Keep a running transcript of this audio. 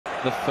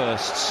the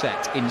first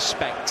set in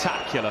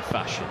spectacular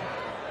fashion.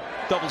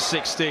 Double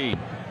 16.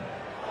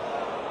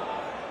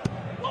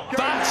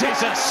 That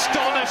is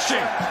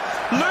astonishing.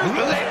 Luke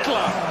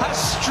Littler has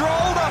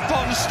strolled up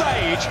on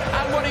stage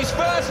and won his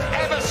first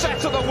ever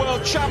set of the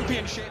World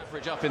Championship.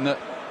 Up in the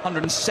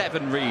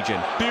 107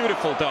 region.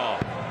 Beautiful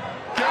dart.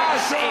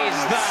 As is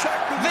that.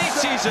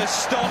 This is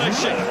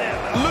astonishing.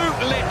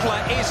 Luke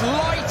Littler is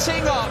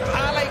lighting up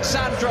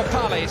Alexandra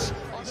Palace.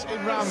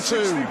 In round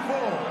two.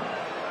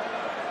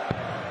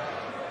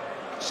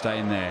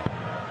 Staying there.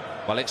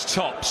 Well, it's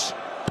tops.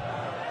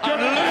 And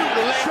Luke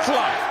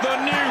Littler, the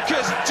nuke,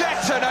 has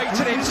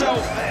detonated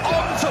himself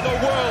onto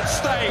the world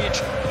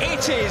stage.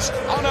 It is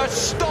an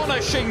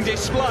astonishing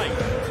display.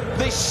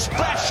 This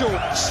special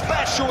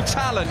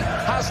talent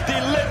has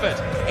delivered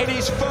in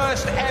his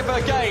first ever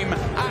game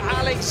at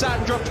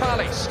Alexandra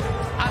Palace.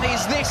 And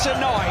is this a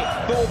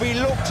night that will be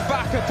looked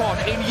back upon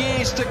in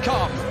years to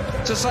come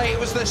to say it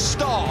was the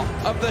start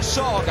of the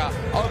saga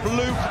of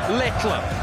Luke Littler?